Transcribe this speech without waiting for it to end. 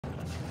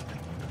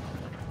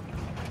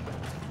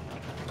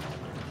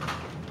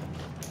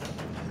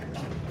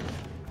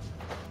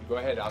Go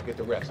ahead, I'll get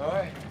the rest. All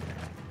right.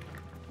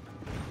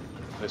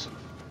 Listen.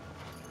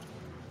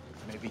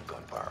 Maybe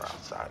gunfire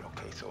outside,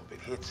 okay? So if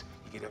it hits,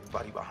 you get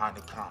everybody behind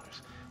the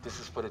counters. This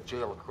is for the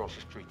jail across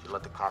the street. You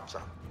let the cops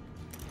out.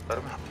 Let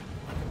them out.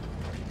 Come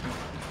on.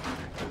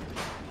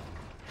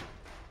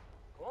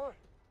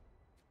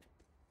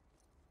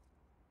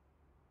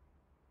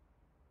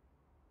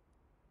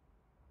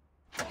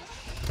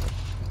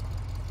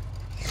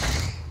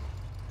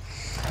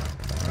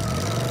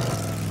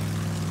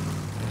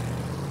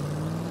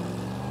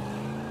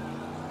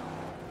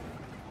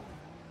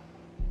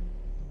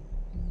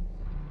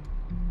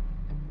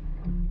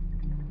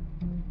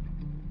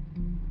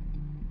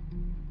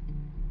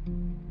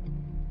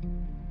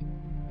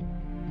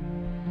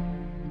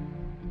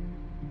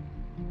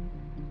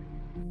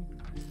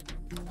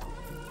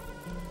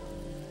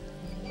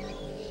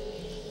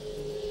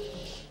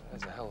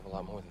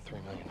 More than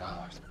 $3 million.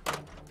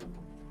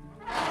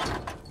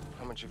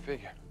 How much you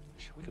figure?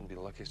 Shit, we couldn't be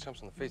the luckiest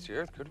chumps on the face of the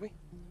earth, could we?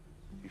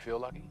 You feel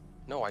lucky?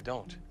 No, I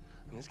don't.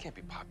 I mean, this can't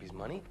be Poppy's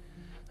money.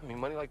 I mean,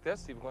 money like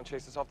this, people gonna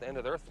chase us off the end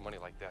of the earth for money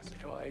like this.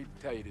 Well, I hate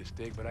to tell you this,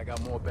 Stig, but I got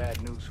more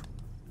bad news.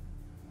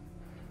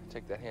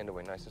 Take that hand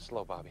away nice and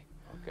slow, Bobby.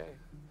 Okay.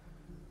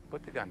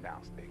 Put the gun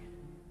down, Stig.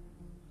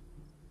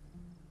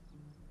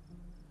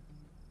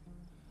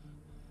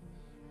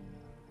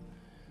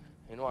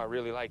 You know I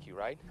really like you,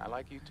 right? I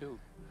like you too.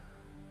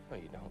 No,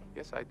 you don't.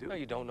 Yes, I do. No,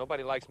 you don't.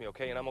 Nobody likes me,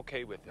 okay? And I'm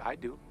okay with it. I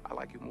do. I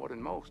like you more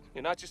than most.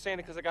 You're not just saying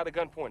it because I got a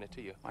gun pointed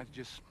to you. Why don't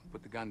you just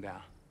put the gun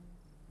down?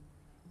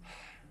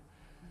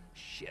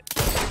 Shit.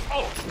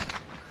 Oh!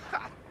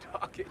 God,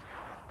 dog it.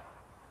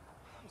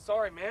 I'm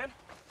sorry, man.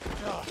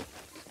 Oh.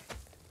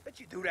 What'd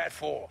you do that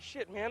for?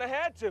 Shit, man, I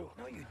had to.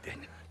 No, you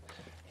didn't.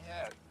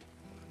 Yeah.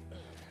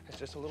 It's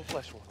just a little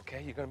flesh wound,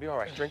 okay? You're gonna be all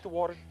right. Drink the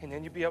water, and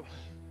then you'll be able...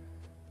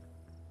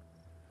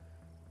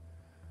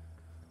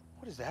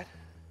 What is that?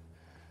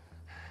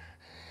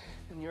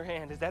 In your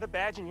hand. Is that a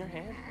badge in your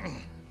hand?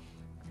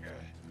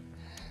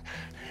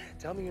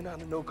 Tell me you're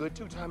not a no-good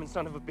two-timing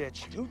son of a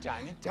bitch.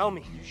 Two-timing? Tell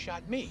me. You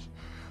shot me.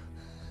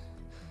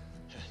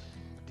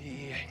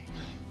 DEA.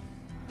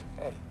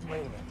 Hey, wait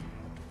a minute.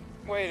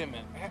 Wait a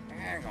minute.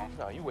 Hang on.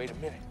 No, you wait a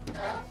minute.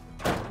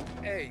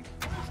 Hey,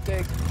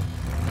 Stig.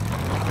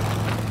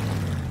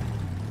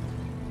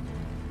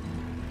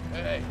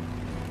 Hey.